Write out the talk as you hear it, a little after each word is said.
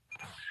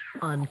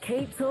On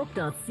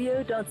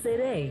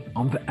capetalk.co.za,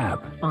 on the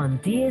app, on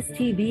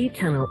DSTV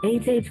channel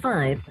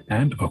 885,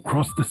 and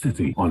across the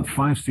city on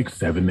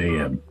 567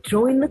 AM.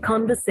 Join the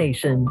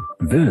conversation.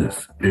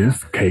 This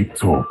is Cape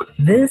Talk.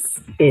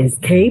 This is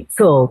Cape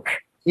Talk.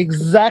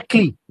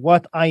 Exactly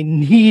what I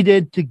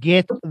needed to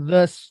get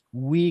this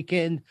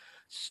weekend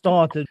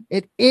started.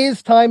 It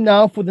is time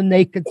now for the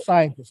Naked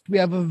Scientist. We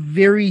have a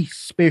very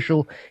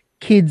special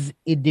kids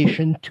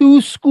edition.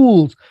 2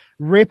 schools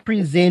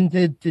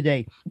represented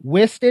today: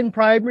 West End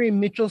Primary in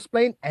Mitchells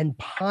Plain and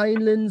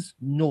Pinelands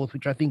North,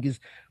 which I think is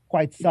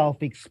quite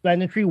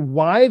self-explanatory.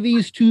 Why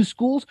these 2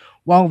 schools?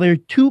 Well, they're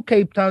 2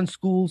 Cape Town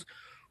schools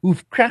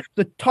who've cracked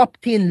the top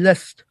 10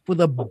 list for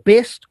the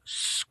best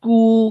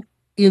school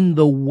in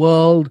the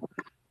world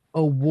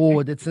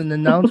award. It's an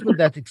announcement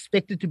that's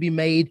expected to be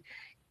made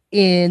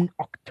in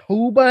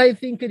October, I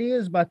think it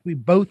is, but we're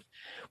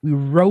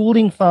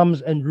rolling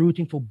thumbs and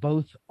rooting for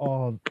both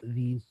of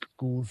these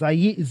schools.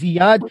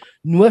 Ziad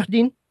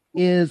Noordin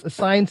is a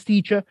science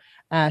teacher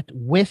at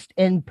West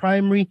End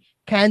Primary.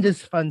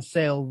 Candice Van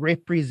Sale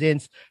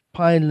represents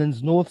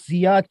Pinelands North.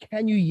 Ziad,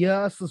 can you hear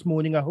us this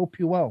morning? I hope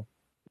you're well.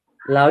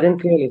 Loud and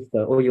clear,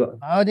 Lester. Oh, you are.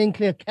 Loud and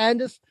clear.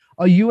 Candice,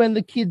 are you and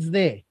the kids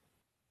there?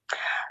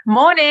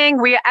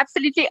 Morning. We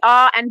absolutely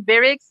are, and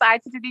very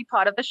excited to be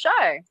part of the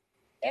show.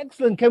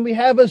 Excellent. Can we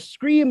have a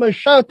scream, a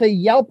shout, a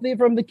yelp there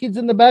from the kids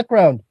in the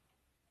background?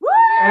 Woo!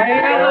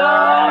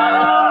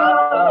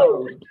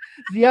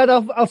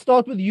 Ziad, I'll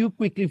start with you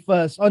quickly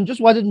first on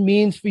just what it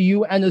means for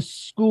you and a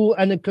school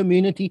and a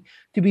community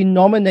to be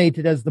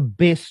nominated as the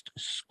best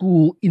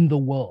school in the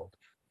world.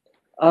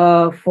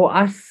 For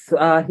us,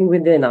 I think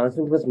when the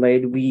announcement was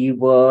made, we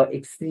were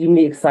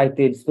extremely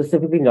excited,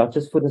 specifically not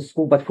just for the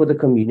school, but for the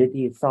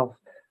community itself.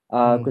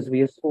 Because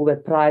we're a school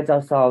that prides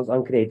ourselves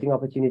on creating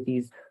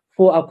opportunities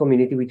for our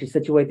community, which is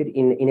situated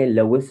in a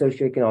lower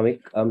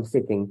socioeconomic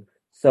setting.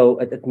 So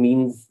it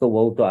means the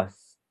world to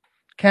us.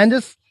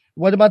 Candice,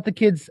 what about the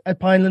kids at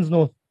Pinelands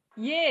North?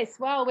 Yes,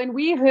 well, when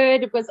we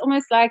heard, it was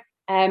almost like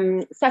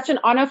such an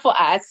honor for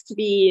us to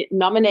be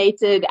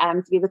nominated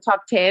to be the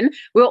top 10.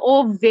 We're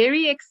all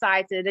very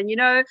excited.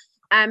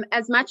 And,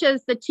 as much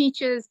as the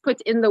teachers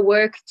put in the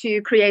work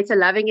to create a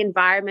loving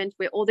environment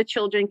where all the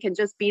children can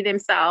just be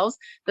themselves,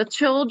 the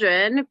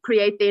children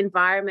create the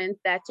environment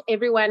that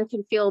everyone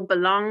can feel a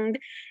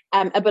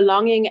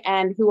belonging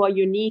and who are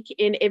unique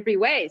in every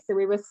way. So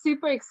we were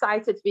super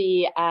excited to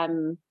be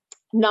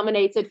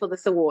nominated for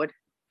this award.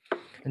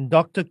 And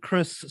Dr.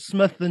 Chris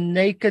Smith, the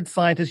Naked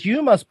Scientist,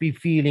 you must be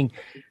feeling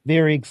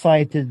very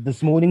excited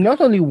this morning. Not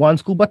only 1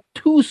 school, but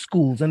 2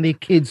 schools and their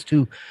kids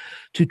to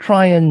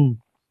try and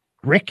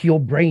wreck your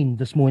brain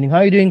this morning. How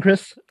are you doing,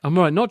 Chris? I'm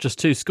all right. Not just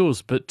 2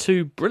 schools, but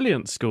 2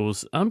 brilliant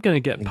schools. I'm going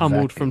to get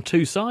pummeled from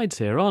 2 sides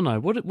here, aren't I?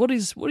 What are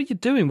you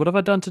doing? What have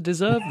I done to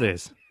deserve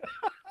this?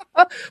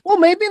 Well,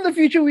 maybe in the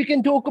future we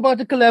can talk about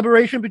a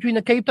collaboration between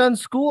a Cape Town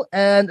school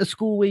and a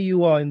school where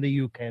you are in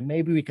the UK.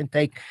 Maybe we can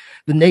take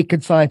the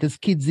Naked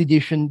Scientist Kids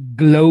Edition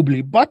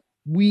globally. But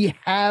we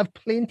have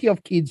plenty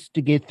of kids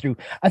to get through.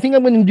 I think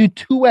I'm going to do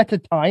 2 at a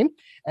time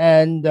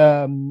and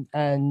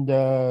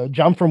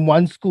jump from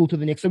 1 school to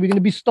the next. So we're going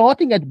to be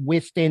starting at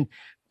West End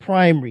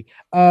Primary.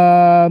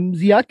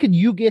 Ziad, could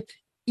you get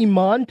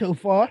Iman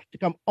Tofar to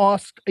come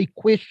ask a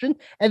question,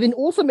 and then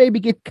also maybe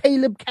get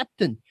Caleb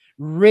Captain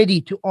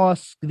ready to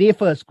ask their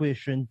first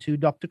question to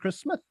Dr.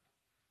 Chris Smith?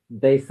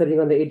 They're sitting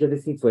on the edge of the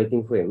seats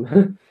waiting for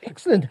him.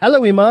 Excellent.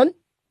 Hello, Iman.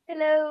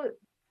 Hello.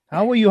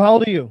 How are you? How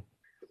old are you?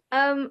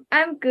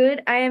 I'm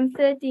good. I am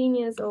 13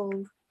 years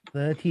old.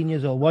 13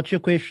 years old. What's your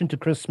question to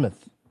Chris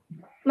Smith?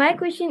 My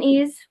question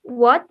is,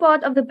 what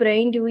part of the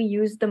brain do we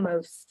use the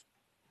most?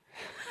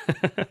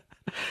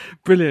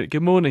 Brilliant.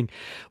 Good morning.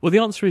 Well, the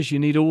answer is you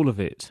need all of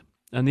it.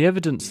 And the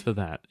evidence for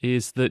that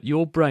is that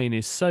your brain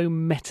is so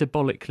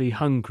metabolically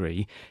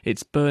hungry,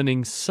 it's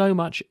burning so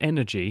much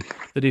energy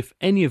that if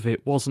any of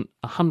it wasn't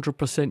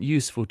 100%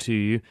 useful to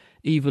you,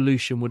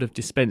 evolution would have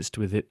dispensed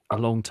with it a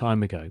long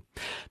time ago.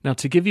 Now,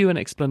 to give you an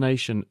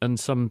explanation and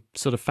some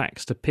sort of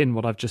facts to pin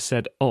what I've just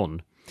said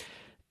on,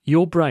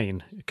 your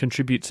brain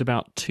contributes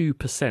about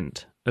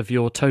 2% of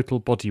your total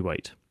body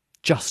weight,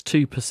 just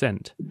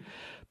 2%.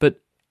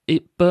 But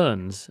it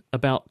burns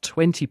about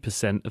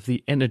 20% of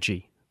the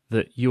energy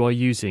that you are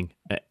using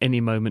at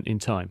any moment in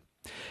time.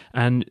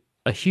 And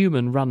a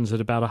human runs at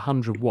about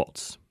 100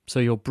 watts. So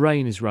your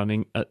brain is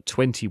running at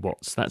 20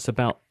 watts. That's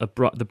about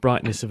the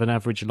brightness of an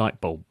average light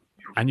bulb.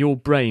 And your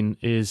brain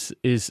is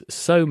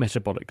so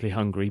metabolically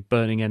hungry,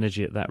 burning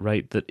energy at that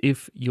rate, that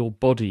if your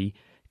body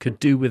could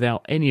do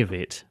without any of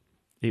it,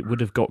 it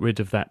would have got rid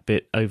of that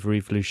bit over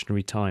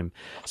evolutionary time.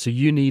 So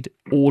you need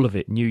all of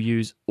it, and you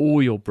use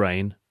all your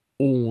brain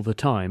all the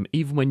time,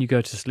 even when you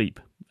go to sleep.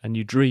 And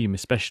you dream,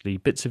 especially,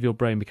 bits of your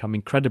brain become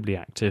incredibly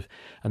active,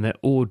 and they're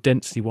all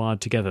densely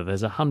wired together.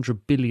 There's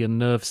 100 billion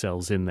nerve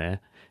cells in there,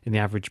 in the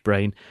average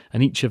brain,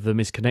 and each of them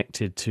is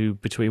connected to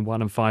between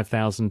 1 and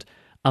 5,000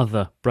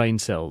 other brain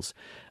cells.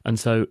 And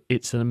so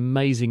it's an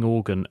amazing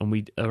organ, and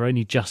we are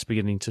only just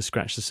beginning to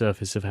scratch the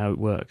surface of how it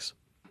works.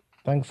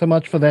 Thanks so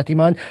much for that,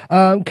 Iman.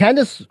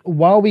 Candice,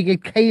 while we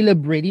get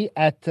Caleb ready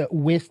at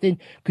Weston,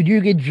 could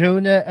you get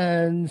Jonah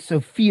and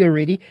Sophia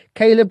ready?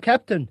 Caleb,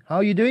 Captain, how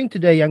are you doing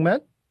today, young man?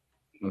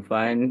 I'm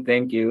fine,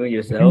 thank you.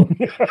 Yourself?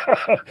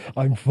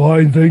 I'm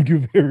fine, thank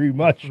you very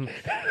much.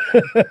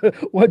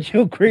 What's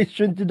your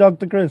question to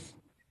Dr. Chris?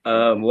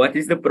 What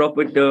is the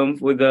proper term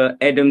for the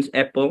Adam's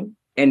apple,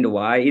 and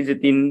why is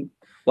it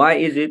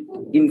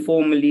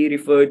informally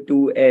referred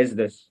to as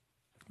this?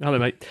 Hello,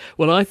 mate.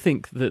 Well, I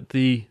think that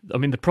the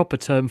proper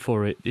term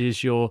for it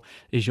is your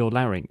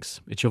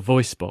larynx. It's your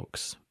voice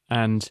box,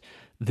 and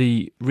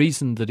the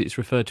reason that it's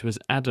referred to as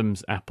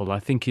Adam's apple, I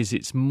think, is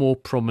it's more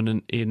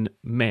prominent in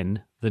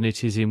men than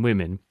it is in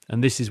women,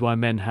 and this is why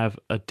men have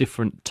a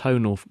different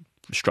tonal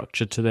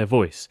structure to their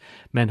voice.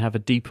 Men have a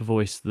deeper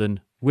voice than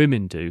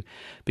women do,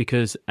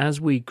 because as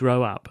we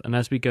grow up and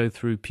as we go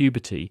through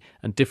puberty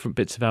and different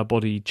bits of our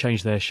body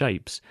change their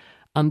shapes,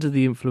 under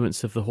the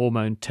influence of the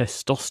hormone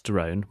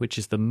testosterone, which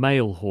is the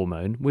male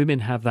hormone, women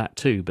have that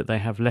too, but they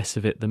have less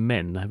of it than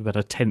men. They have about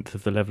 1/10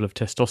 of the level of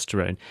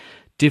testosterone.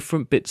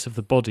 Different bits of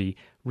the body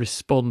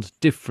respond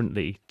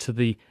differently to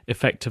the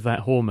effect of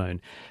that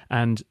hormone,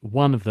 and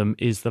one of them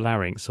is the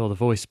larynx, or the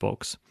voice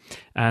box.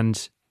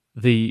 And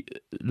the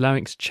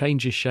larynx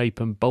changes shape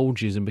and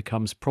bulges and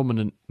becomes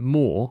prominent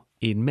more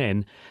in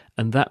men,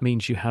 and that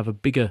means you have a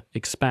bigger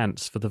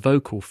expanse for the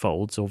vocal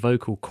folds or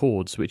vocal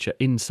cords, which are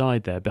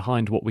inside there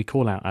behind what we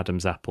call our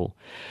Adam's apple.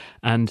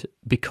 And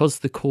because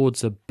the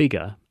cords are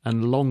bigger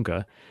and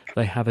longer,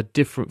 they have a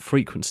different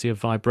frequency of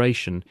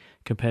vibration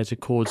compared to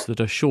cords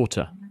that are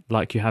shorter,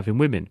 like you have in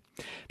women,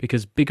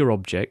 because bigger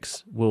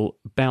objects will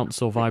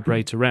bounce or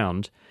vibrate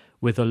around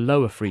with a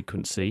lower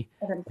frequency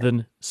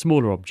than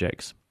smaller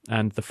objects.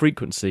 And the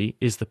frequency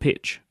is the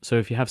pitch. So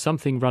if you have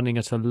something running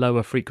at a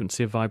lower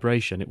frequency of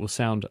vibration, it will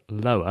sound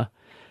lower.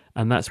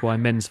 And that's why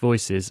men's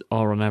voices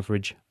are on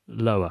average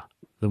lower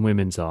than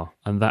women's are.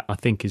 And that, I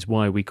think, is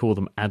why we call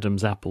them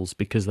Adam's apples,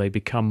 because they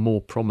become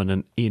more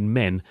prominent in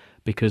men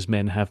because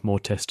men have more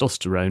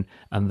testosterone,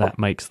 and that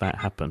makes that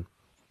happen.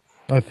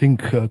 I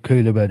think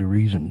Caleb had a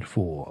reason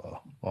for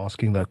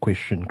asking that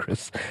question,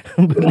 Chris.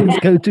 But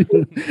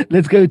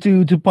let's go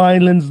to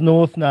Pinelands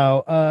North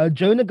now.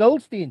 Jonah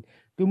Goldstein.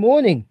 Good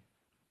morning.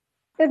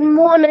 Good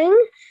morning.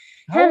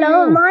 How are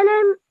Hello, you? my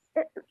name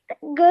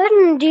good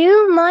and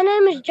you. My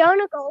name is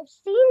Jonah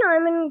Goldstein.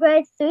 I'm in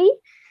grade 3,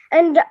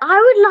 and I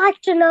would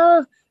like to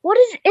know what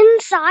is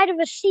inside of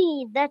a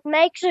seed that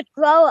makes it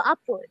grow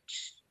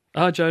upwards.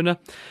 Jonah,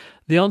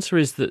 the answer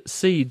is that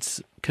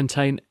seeds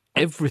contain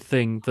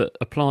everything that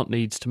a plant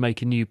needs to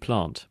make a new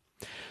plant.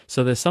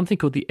 So there's something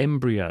called the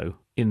embryo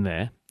in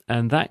there,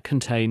 and that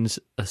contains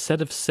a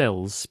set of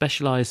cells,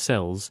 specialized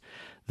cells,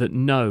 that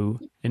know,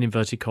 in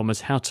inverted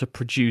commas, how to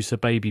produce a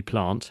baby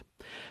plant.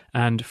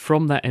 And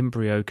from that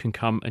embryo can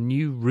come a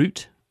new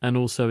root and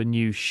also a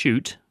new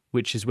shoot,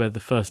 which is where the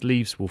first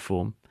leaves will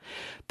form.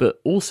 But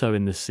also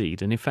in the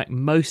seed, and in fact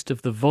most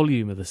of the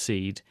volume of the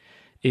seed,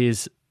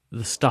 is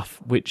the stuff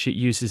which it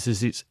uses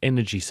as its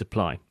energy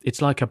supply.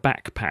 It's like a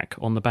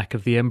backpack on the back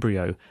of the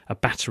embryo, a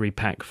battery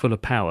pack full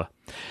of power.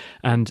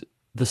 And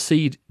the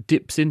seed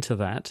dips into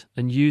that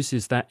and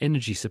uses that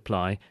energy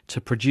supply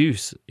to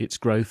produce its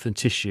growth and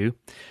tissue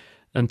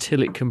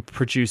until it can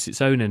produce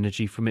its own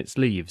energy from its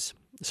leaves.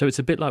 So it's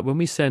a bit like when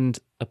we send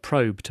a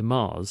probe to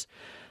Mars,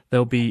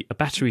 there'll be a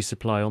battery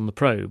supply on the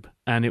probe,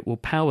 and it will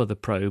power the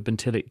probe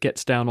until it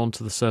gets down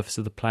onto the surface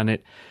of the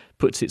planet,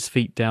 puts its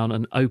feet down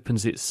and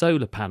opens its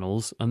solar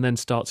panels, and then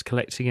starts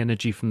collecting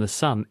energy from the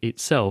sun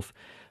itself.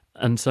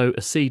 And so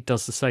a seed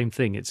does the same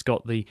thing. It's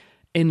got the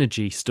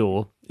energy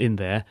store in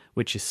there,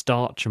 which is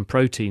starch and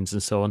proteins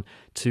and so on,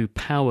 to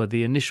power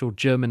the initial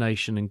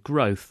germination and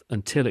growth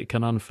until it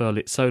can unfurl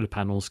its solar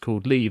panels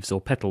called leaves or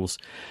petals,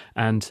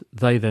 and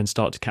they then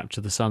start to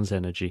capture the sun's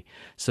energy.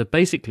 So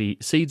basically,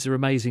 seeds are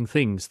amazing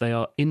things. They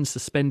are in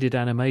suspended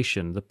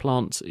animation. The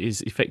plant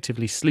is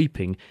effectively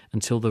sleeping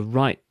until the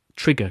right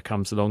trigger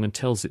comes along and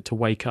tells it to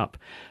wake up,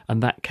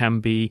 and that can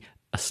be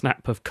a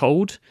snap of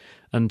cold,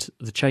 and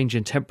the change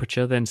in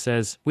temperature then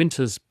says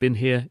winter's been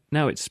here,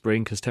 now it's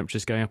spring because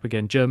temperature's going up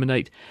again,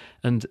 germinate.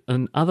 And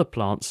other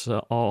plants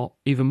are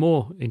even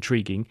more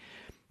intriguing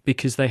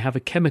because they have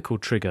a chemical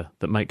trigger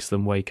that makes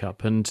them wake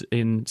up. And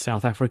in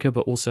South Africa,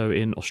 but also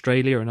in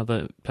Australia and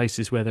other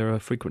places where there are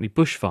frequently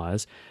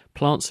bushfires,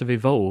 plants have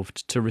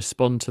evolved to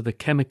respond to the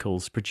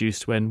chemicals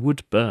produced when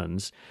wood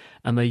burns,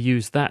 and they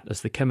use that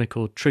as the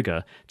chemical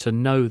trigger to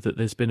know that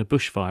there's been a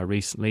bushfire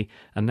recently,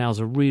 and now's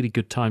a really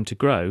good time to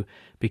grow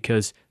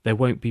because there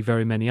won't be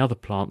very many other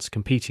plants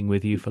competing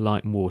with you for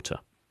light and water.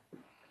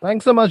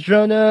 Thanks so much,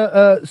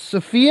 Jonah.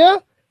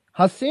 Sophia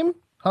Hassim,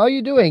 how are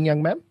you doing,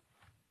 young ma'am?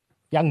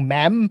 Young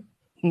ma'am,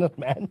 not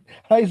man.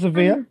 Hi,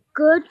 Sophia. I'm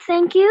good,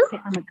 thank you.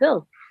 I'm a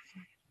girl.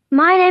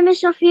 My name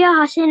is Sophia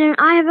Hassan, and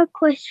I have a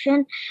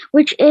question,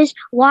 which is,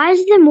 why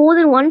is there more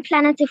than one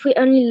planet if we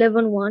only live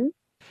on one?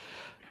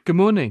 Good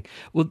morning.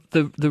 Well,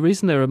 the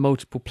reason there are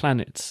multiple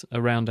planets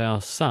around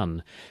our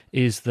sun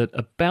is that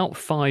about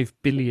 5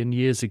 billion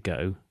years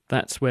ago,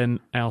 that's when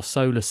our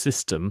solar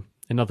system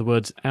in other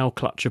words, our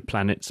clutch of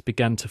planets,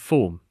 began to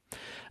form.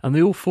 And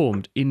they all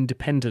formed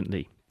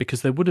independently,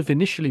 because there would have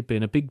initially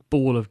been a big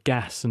ball of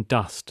gas and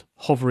dust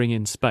hovering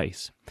in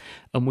space.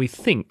 And we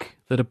think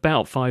that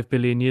about 5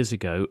 billion years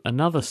ago,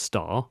 another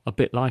star, a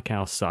bit like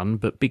our sun,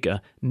 but bigger,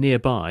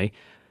 nearby,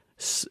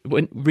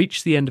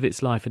 reached the end of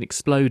its life and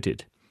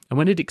exploded. And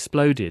when it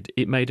exploded,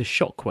 it made a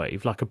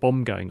shockwave, like a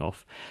bomb going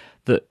off,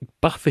 that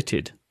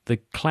buffeted the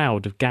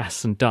cloud of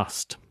gas and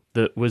dust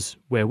that was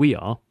where we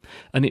are,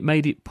 and it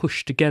made it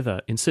push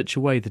together in such a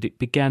way that it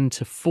began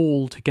to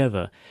fall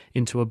together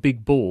into a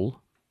big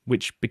ball,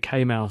 which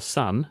became our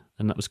sun,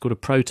 and that was called a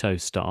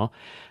protostar.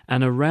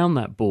 And around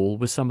that ball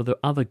was some of the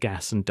other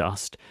gas and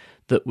dust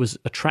that was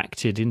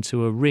attracted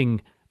into a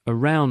ring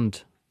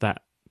around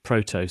that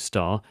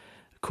protostar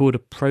called a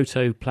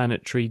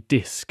protoplanetary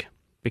disk.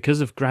 Because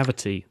of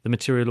gravity, the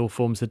material all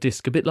forms a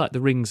disk, a bit like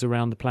the rings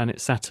around the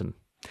planet Saturn.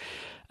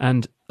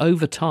 And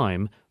over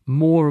time,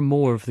 more and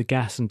more of the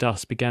gas and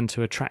dust began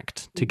to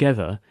attract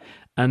together,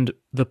 and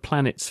the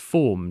planets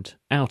formed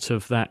out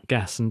of that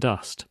gas and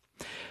dust.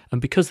 And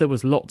because there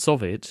was lots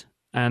of it,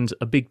 and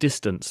a big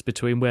distance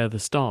between where the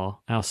star,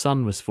 our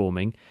sun, was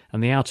forming,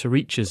 and the outer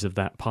reaches of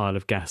that pile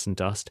of gas and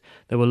dust,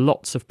 there were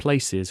lots of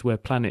places where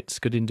planets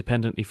could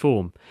independently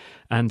form.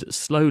 And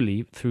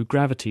slowly, through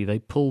gravity, they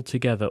pulled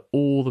together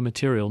all the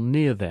material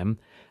near them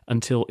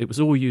until it was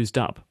all used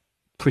up,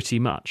 pretty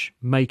much,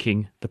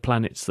 making the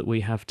planets that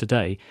we have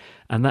today.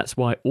 And that's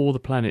why all the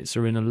planets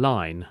are in a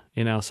line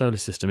in our solar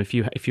system. If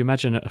you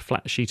imagine a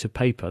flat sheet of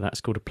paper,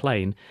 that's called a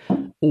plane,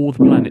 all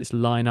the planets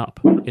line up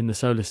in the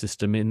solar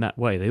system in that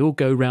way. They all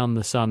go round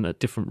the sun at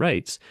different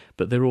rates,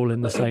 but they're all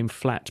in the same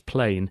flat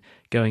plane,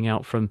 going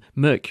out from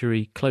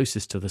Mercury,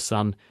 closest to the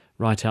sun,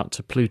 right out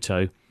to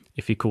Pluto.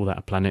 If you call that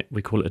a planet,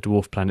 we call it a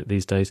dwarf planet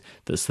these days,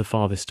 that's the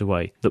farthest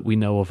away that we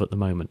know of at the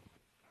moment.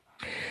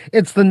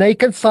 It's the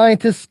Naked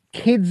Scientist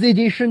Kids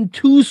Edition.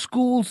 2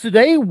 schools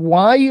today.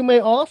 Why, you may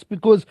ask?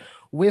 Because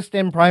West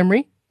End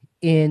Primary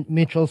in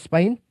Mitchell,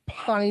 Spain,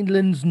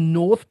 Pinelands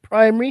North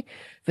Primary,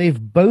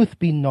 they've both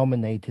been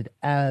nominated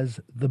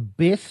as the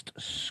best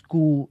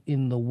school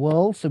in the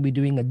world. So we're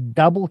doing a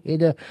double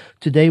header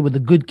today with the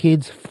good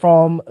kids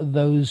from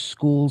those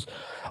schools,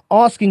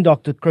 asking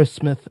Dr. Chris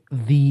Smith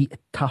the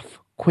tough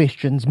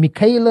questions.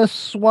 Michaela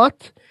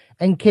Swat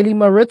and Kelly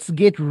Maritz,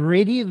 get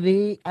ready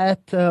there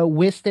at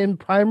West End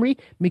Primary.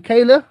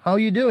 Michaela, how are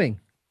you doing?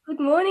 Good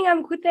morning.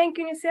 I'm good. Thank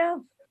you.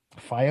 Yourself?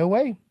 Fire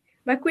away.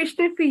 My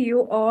question for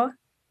you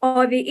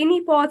are there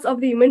any parts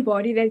of the human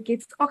body that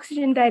gets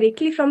oxygen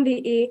directly from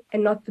the air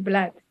and not the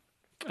blood?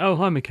 Oh,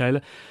 hi,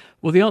 Michaela.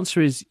 Well, the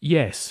answer is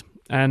yes.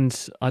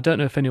 And I don't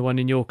know if anyone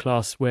in your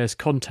class wears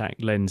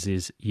contact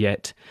lenses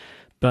yet,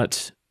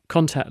 but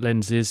contact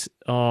lenses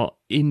are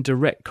in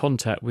direct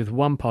contact with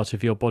one part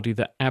of your body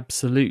that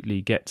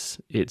absolutely gets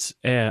its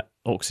air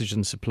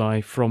oxygen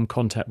supply from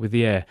contact with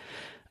the air,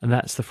 and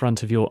that's the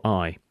front of your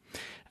eye.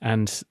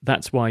 And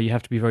that's why you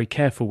have to be very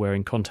careful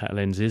wearing contact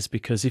lenses,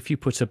 because if you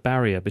put a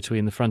barrier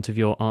between the front of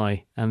your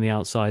eye and the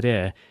outside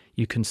air,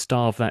 you can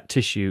starve that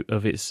tissue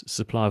of its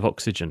supply of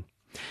oxygen.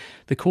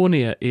 The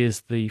cornea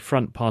is the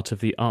front part of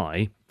the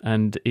eye,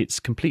 and it's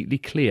completely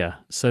clear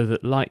so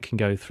that light can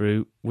go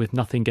through with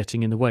nothing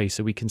getting in the way,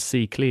 so we can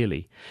see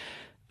clearly.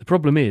 The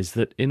problem is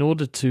that in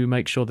order to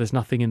make sure there's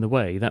nothing in the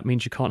way, that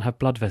means you can't have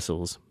blood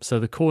vessels. So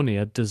the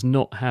cornea does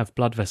not have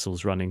blood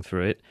vessels running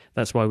through it.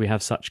 That's why we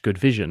have such good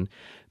vision.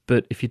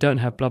 But if you don't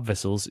have blood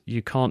vessels,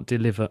 you can't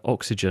deliver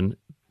oxygen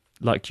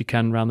like you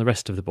can around the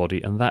rest of the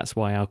body, and that's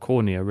why our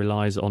cornea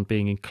relies on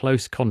being in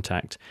close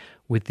contact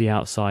with the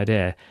outside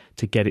air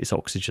to get its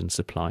oxygen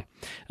supply.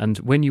 And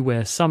when you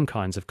wear some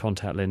kinds of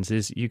contact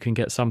lenses, you can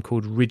get some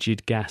called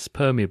rigid gas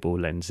permeable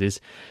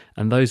lenses,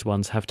 and those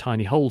ones have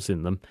tiny holes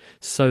in them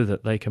so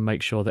that they can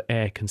make sure that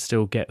air can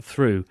still get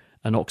through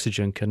and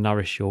oxygen can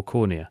nourish your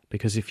cornea.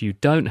 Because if you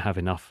don't have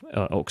enough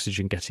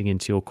oxygen getting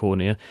into your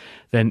cornea,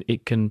 then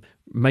it can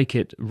make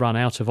it run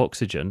out of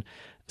oxygen.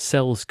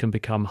 Cells can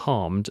become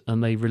harmed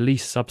and they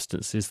release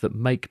substances that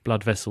make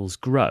blood vessels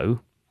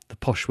grow. The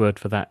posh word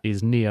for that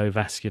is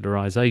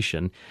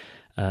neovascularization.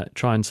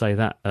 Try and say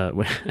that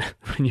when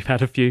you've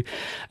had a few.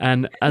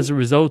 And as a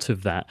result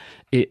of that,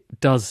 it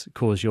does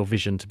cause your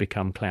vision to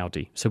become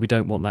cloudy. So we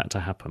don't want that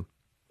to happen.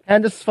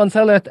 Anders van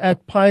Zel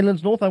at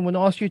Pinelands North. I'm going to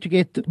ask you to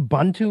get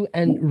Bantu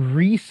and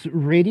Reese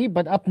ready.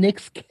 But up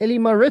next, Kelly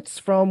Maritz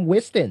from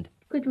West End.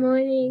 Good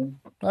morning.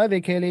 Hi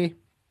there, Kelly.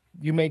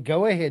 You may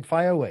go ahead.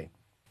 Fire away.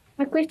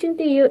 My question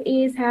to you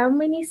is, how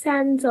many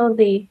suns are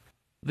there?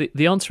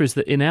 The answer is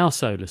that in our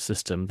solar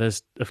system,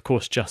 there's, of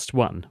course, just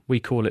one. We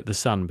call it the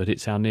Sun, but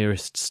it's our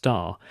nearest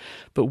star.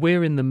 But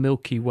we're in the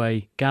Milky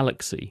Way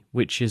galaxy,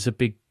 which is a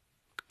big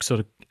sort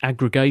of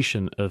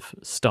aggregation of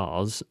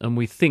stars, and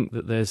we think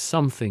that there's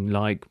something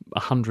like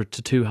 100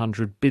 to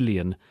 200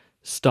 billion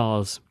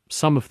stars,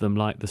 some of them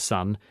like the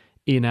Sun,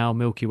 in our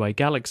Milky Way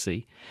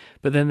galaxy.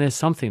 But then there's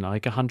something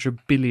like 100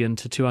 billion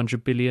to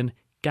 200 billion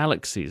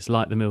galaxies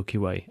like the Milky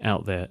Way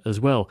out there as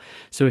well.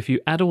 So if you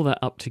add all that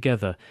up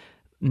together,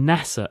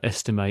 NASA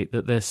estimate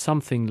that there's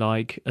something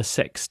like a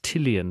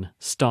sextillion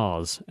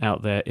stars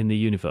out there in the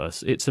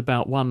universe. It's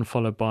about 1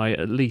 followed by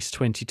at least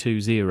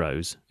 22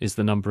 zeros is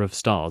the number of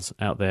stars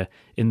out there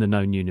in the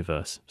known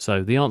universe.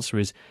 So the answer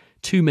is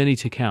too many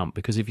to count,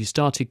 because if you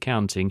started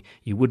counting,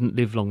 you wouldn't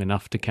live long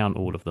enough to count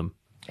all of them.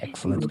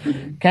 Excellent.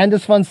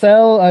 Candice Van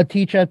Zyl, a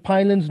teacher at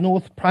Pinelands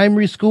North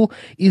Primary School.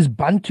 Is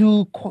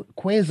Bantu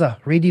Kweza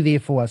ready there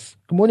for us?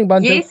 Good morning,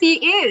 Bantu. Yes,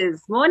 he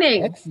is.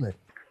 Morning. Excellent.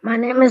 My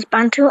name is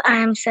Bantu. I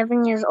am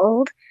 7 years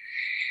old.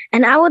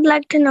 And I would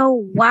like to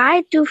know,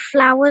 why do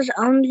flowers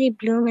only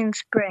bloom in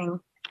spring?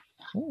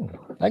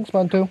 Thanks,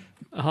 Bantu.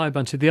 Hi,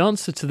 Bantu. The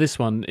answer to this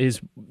one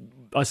is,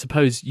 I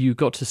suppose you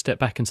got to step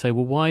back and say,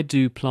 well, why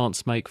do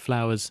plants make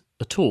flowers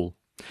at all?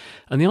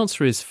 And the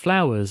answer is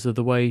flowers are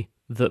the way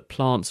that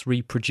plants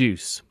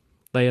reproduce.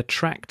 They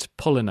attract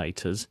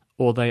pollinators,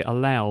 or they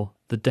allow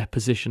the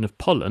deposition of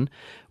pollen,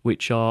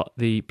 which are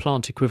the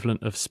plant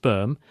equivalent of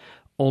sperm,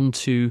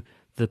 onto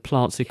the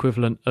plant's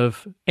equivalent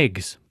of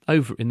eggs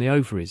in the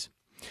ovaries.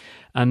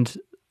 And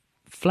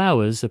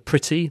flowers are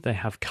pretty, they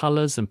have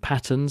colours and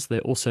patterns,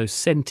 they're also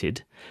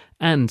scented,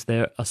 and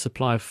they're a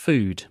supply of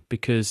food,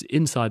 because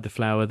inside the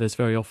flower there's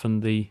very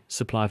often the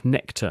supply of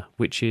nectar,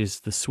 which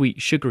is the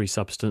sweet sugary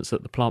substance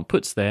that the plant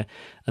puts there,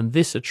 and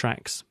this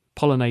attracts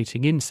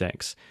pollinating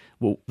insects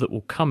that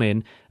will come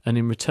in, and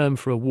in return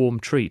for a warm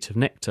treat of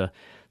nectar,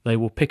 they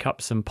will pick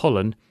up some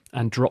pollen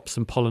and drop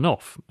some pollen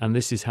off. And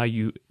this is how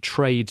you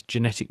trade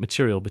genetic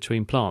material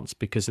between plants,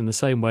 because in the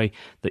same way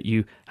that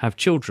you have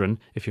children,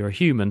 if you're a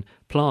human,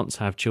 plants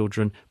have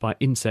children by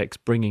insects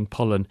bringing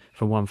pollen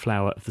from one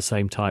flower of the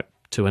same type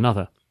to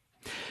another.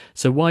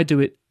 So why do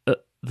it at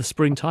the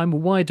springtime?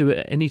 Well, why do it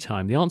at any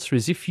time? The answer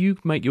is, if you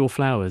make your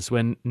flowers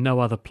when no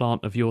other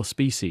plant of your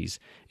species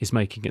is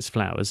making its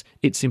flowers,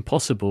 it's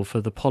impossible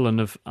for the pollen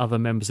of other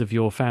members of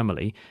your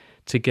family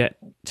to get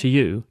to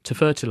you to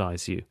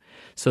fertilize you.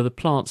 So the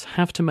plants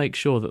have to make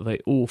sure that they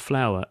all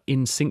flower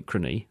in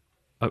synchrony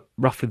at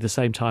roughly the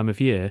same time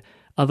of year.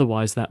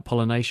 Otherwise, that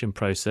pollination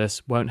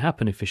process won't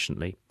happen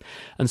efficiently.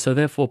 And so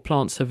therefore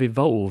plants have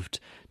evolved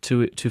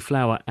to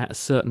flower at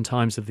certain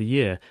times of the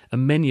year,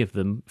 and many of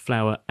them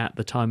flower at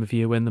the time of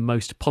year when the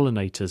most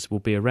pollinators will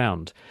be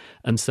around.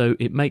 And so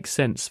it makes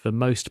sense for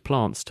most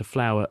plants to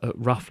flower at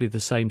roughly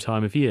the same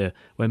time of year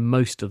when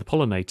most of the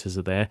pollinators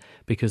are there,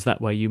 because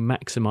that way you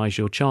maximise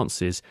your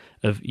chances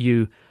of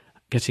you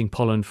getting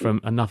pollen from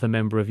another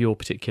member of your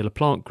particular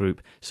plant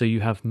group, so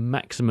you have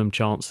maximum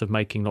chance of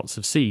making lots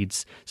of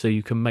seeds, so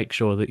you can make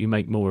sure that you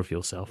make more of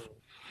yourself.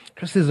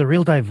 Chris, there's a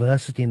real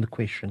diversity in the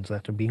questions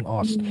that are being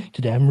asked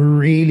today. I'm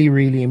really,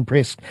 really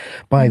impressed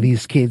by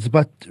these kids.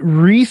 But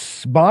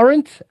Reese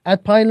Barrent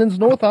at Pinelands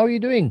North, how are you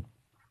doing?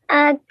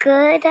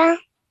 Good.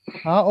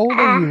 How old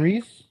are you,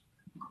 Reese?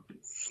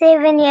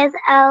 7 years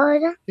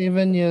old.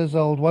 7 years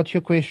old. What's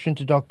your question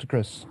to Dr.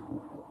 Chris?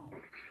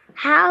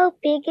 How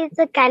big is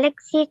the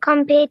galaxy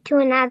compared to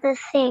another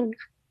thing?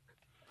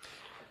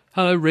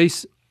 Hello,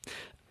 Reese.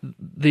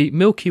 The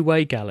Milky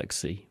Way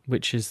galaxy,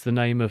 which is the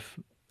name of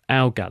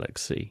our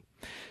galaxy,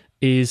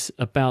 is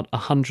about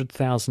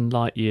 100,000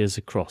 light years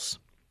across.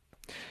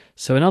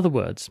 So in other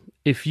words,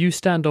 if you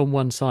stand on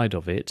one side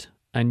of it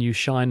and you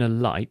shine a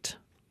light,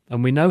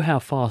 and we know how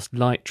fast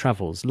light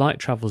travels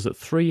at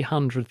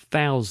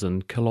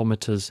 300,000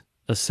 kilometers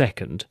a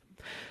second.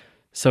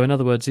 So in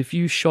other words, if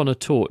you shone a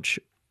torch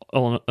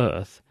on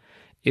Earth,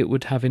 it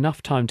would have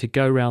enough time to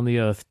go around the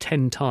Earth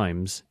 10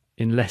 times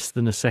in less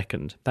than a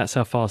second. That's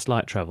how fast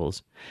light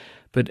travels.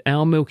 But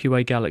our Milky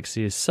Way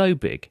galaxy is so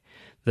big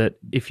that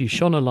if you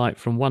shone a light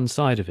from one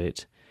side of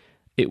it,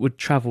 it would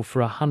travel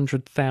for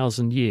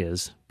 100,000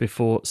 years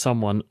before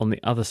someone on the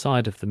other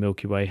side of the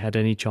Milky Way had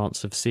any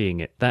chance of seeing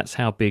it. That's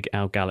how big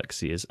our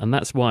galaxy is. And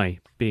that's why,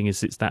 being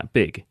as it's that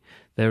big,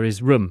 there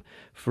is room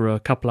for a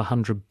couple of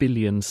 100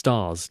 billion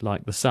stars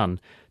like the Sun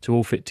to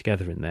all fit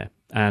together in there.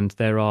 And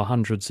there are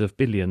hundreds of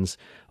billions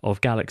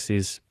of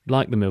galaxies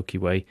like the Milky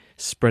Way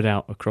spread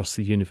out across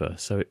the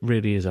universe. So it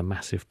really is a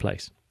massive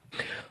place.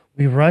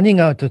 We're running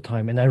out of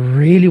time, and I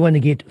really want to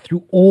get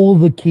through all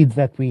the kids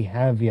that we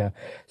have here.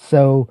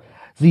 So,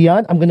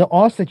 Ziad, I'm going to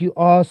ask that you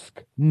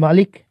ask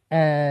Malik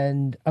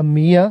and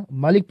Amir,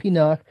 Malik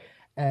Pinar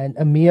and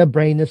Amir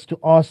Brainers, to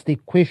ask their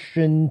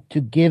question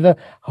together.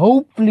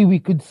 Hopefully we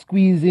could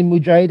squeeze in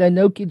Mujahid. I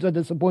know kids are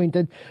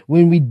disappointed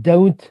when we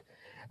don't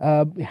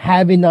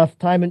have enough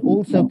time, and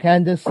also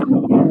Candice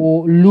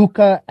or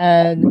Luca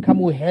and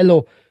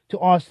Kamuhelo to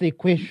ask their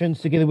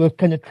questions together. We're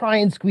going to try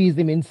and squeeze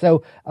them in.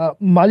 So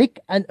Malik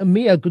and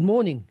Amir, good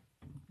morning.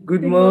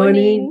 Good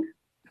morning.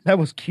 That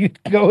was cute.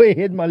 Go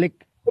ahead,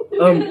 Malik.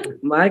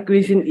 My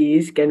question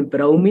is, can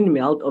bromine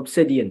melt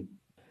obsidian?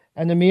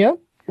 And Amir?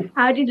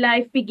 How did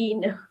life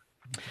begin?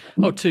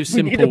 Oh, two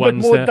simple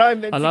ones there.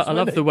 I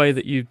love the way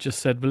that you just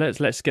said, well,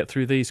 let's get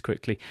through these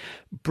quickly.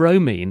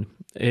 Bromine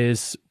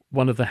is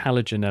one of the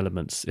halogen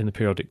elements in the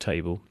periodic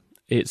table.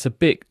 It's a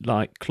bit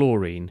like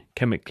chlorine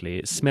chemically.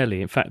 It's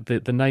smelly. In fact,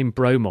 the name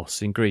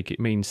bromos in Greek, it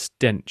means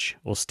stench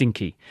or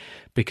stinky,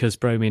 because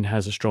bromine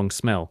has a strong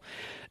smell.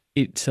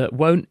 it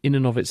won't in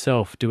and of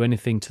itself do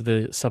anything to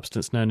the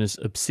substance known as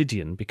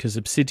obsidian, because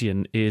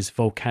obsidian is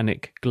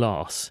volcanic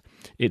glass.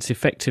 It's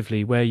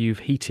effectively where you've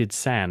heated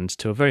sand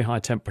to a very high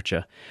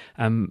temperature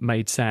and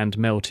made sand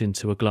melt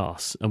into a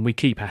glass. And we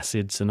keep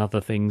acids and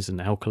other things and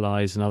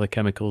alkalis and other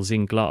chemicals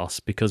in glass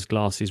because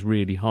glass is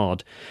really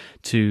hard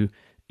to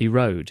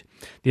erode.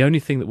 The only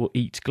thing that will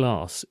eat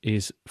glass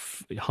is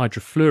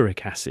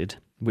hydrofluoric acid,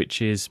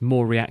 which is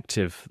more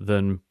reactive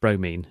than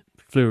bromine.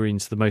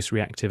 Fluorine's the most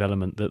reactive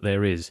element that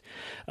there is.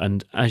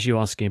 And as you're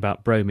asking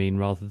about bromine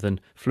rather than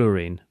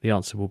fluorine, the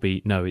answer will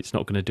be no, it's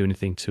not going to do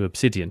anything to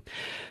obsidian.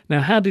 Now,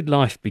 how did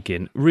life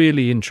begin?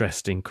 Really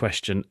interesting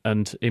question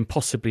and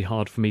impossibly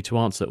hard for me to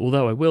answer,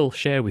 although I will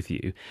share with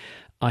you.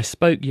 I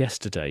spoke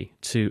yesterday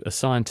to a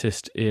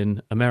scientist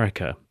in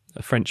America,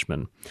 a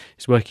Frenchman.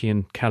 He's working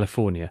in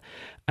California,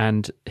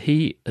 and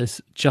he has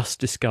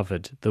just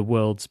discovered the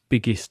world's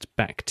biggest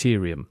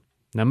bacterium.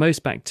 Now,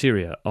 most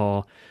bacteria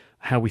are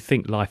how we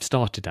think life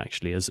started,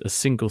 actually, as a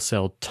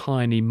single-celled,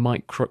 tiny,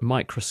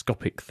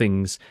 microscopic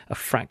things, a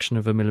fraction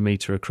of a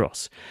millimetre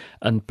across.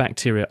 And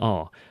bacteria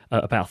are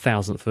about a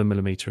thousandth of a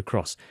millimetre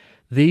across.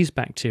 These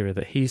bacteria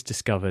that he's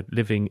discovered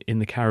living in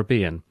the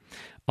Caribbean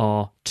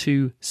are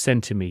 2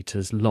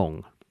 centimetres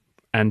long.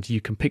 And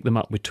you can pick them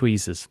up with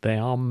tweezers. They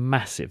are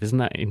massive. Isn't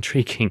that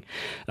intriguing?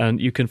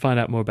 And you can find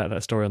out more about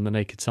that story on The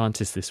Naked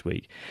Scientist this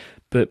week.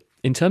 But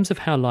in terms of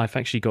how life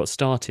actually got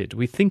started,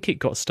 we think it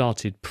got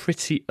started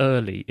pretty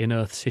early in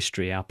Earth's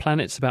history. Our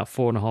planet's about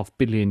 4.5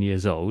 billion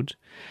years old,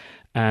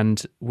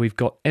 and we've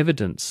got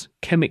evidence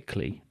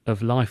chemically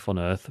of life on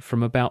Earth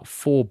from about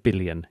 4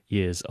 billion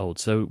years old.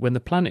 So when the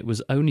planet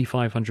was only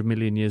 500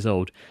 million years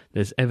old,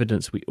 there's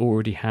evidence we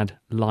already had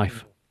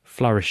life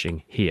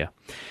flourishing here.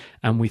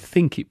 And we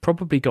think it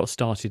probably got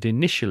started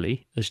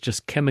initially as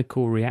just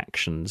chemical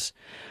reactions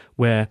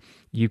where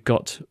you've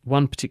got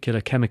one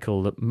particular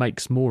chemical that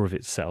makes more of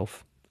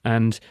itself.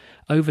 And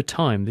over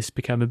time, this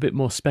became a bit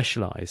more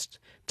specialized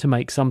to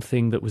make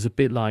something that was a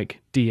bit like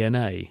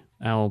DNA,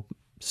 our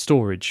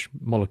storage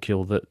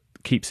molecule that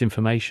keeps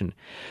information.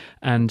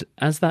 And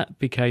as that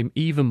became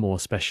even more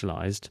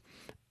specialized,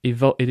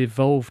 it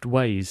evolved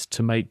ways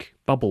to make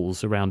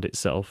bubbles around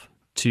itself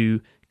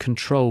to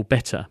control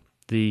better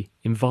the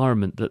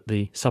environment that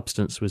the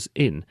substance was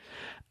in.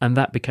 And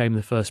that became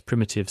the first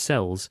primitive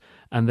cells.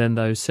 And then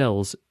those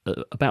cells,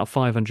 about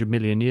 500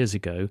 million years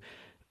ago,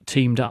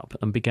 teamed up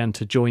and began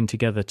to join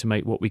together to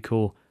make what we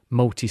call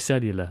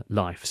multicellular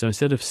life. So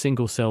instead of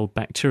single-celled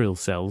bacterial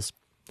cells,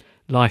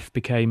 life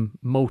became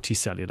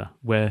multicellular,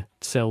 where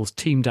cells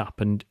teamed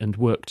up and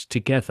worked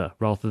together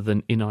rather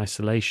than in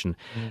isolation.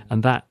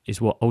 And that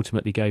is what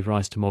ultimately gave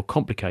rise to more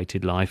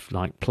complicated life,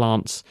 like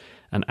plants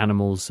and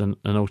animals and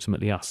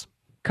ultimately us.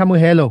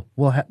 Kamuhelo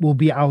will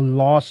be our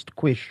last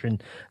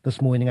question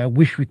this morning. I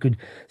wish we could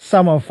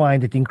somehow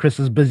find it in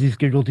Chris's busy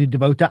schedule to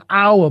devote an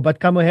hour. But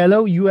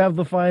Kamuhelo, you have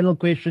the final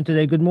question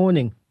today. Good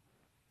morning.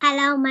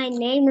 Hello, my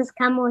name is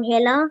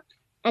Kamuhelo,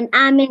 and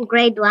I'm in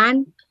grade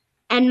 1.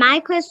 And my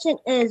question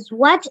is,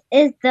 what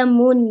is the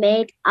moon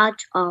made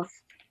out of?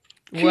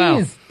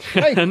 Wow,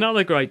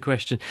 another great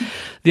question.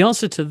 The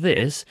answer to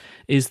this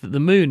is that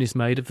the moon is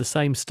made of the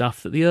same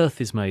stuff that the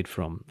Earth is made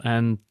from.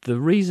 And the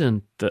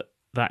reason that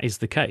is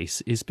the case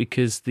is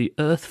because the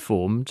Earth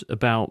formed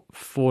about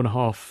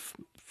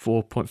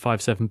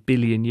 4.57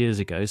 billion years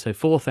ago. So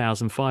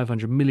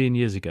 4,500 million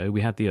years ago,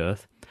 we had the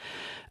Earth.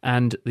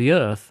 And the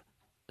Earth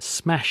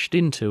smashed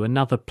into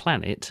another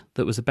planet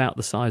that was about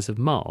the size of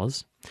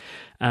Mars.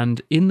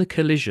 And in the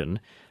collision,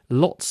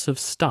 lots of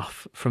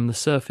stuff from the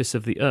surface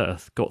of the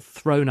Earth got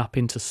thrown up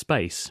into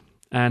space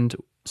and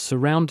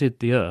surrounded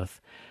the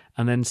Earth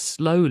and then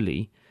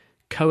slowly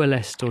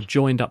coalesced or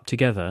joined up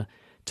together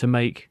to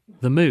make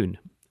the moon.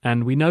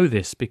 And we know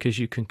this because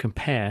you can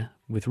compare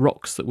with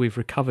rocks that we've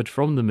recovered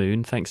from the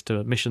moon, thanks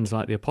to missions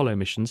like the Apollo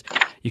missions.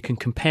 You can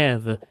compare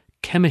the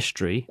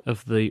chemistry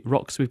of the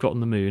rocks we've got on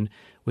the moon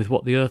with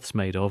what the Earth's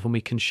made of, and we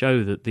can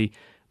show that the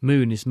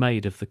moon is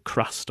made of the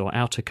crust or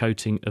outer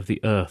coating of the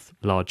Earth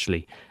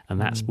largely.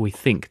 And that's, we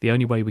think, the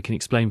only way we can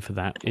explain for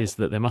that is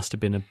that there must have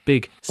been a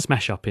big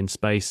smash up in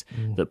space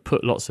that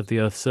put lots of the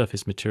Earth's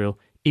surface material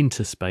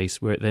into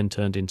space, where it then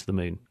turned into the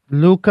moon.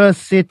 Lucas,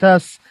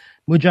 Sitas,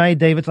 Mujahid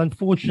Davids,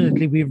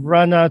 unfortunately, we've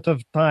run out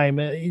of time.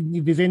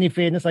 If there's any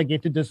fairness, I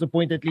get to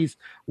disappoint at least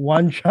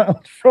one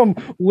child from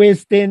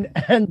West End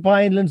and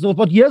Pinelands North.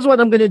 But here's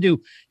what I'm going to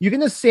do. You're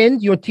going to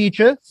send your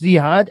teacher,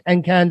 Zihad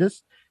and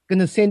Candace, going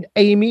to send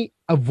Amy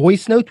a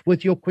voice note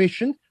with your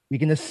question. We're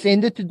going to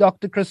send it to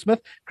Dr. Chris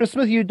Smith. Chris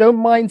Smith, you don't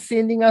mind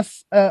sending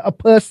us a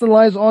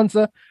personalized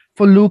answer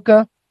for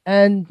Luca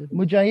and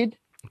Mujahid?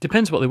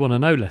 Depends what they want to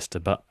know, Lester,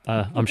 but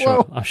I'm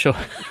sure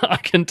I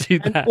can do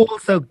that. And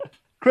also,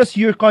 Chris,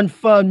 you're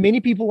confirmed. Many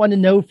people want to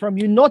know from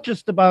you, not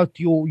just about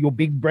your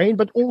big brain,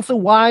 but also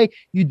why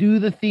you do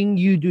the thing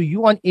you do.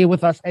 You're on air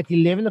with us at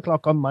 11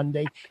 o'clock on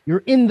Monday.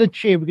 You're in the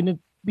chair. We're going to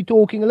be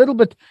talking a little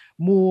bit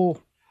more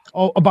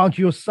about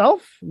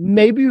yourself.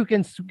 Maybe you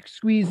can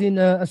squeeze in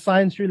a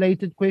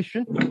science-related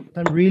question.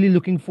 I'm really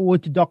looking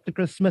forward to Dr.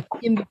 Chris Smith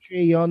in the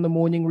chair here on the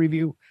Morning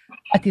Review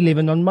at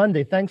 11 on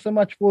Monday. Thanks so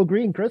much for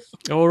agreeing, Chris.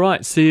 All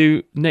right. See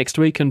you next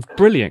week. And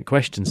brilliant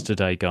questions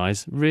today,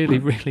 guys. Really,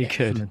 really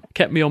good.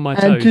 Kept me on my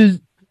toes.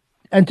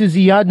 And to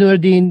Ziad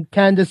Nurdin,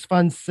 Candice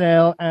Van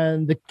Sale,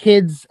 and the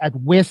kids at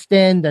West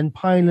End and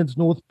Pinelands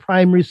North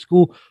Primary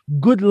School,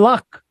 good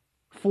luck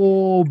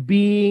for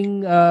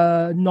being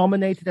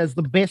nominated as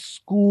the best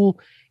school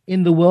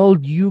in the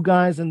world. You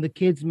guys and the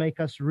kids make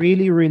us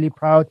really, really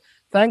proud.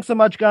 Thanks so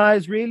much,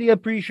 guys. Really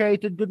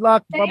appreciate it. Good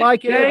luck. Bye-bye,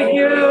 kids. Thank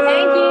you.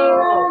 Thank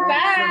you.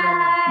 Bye.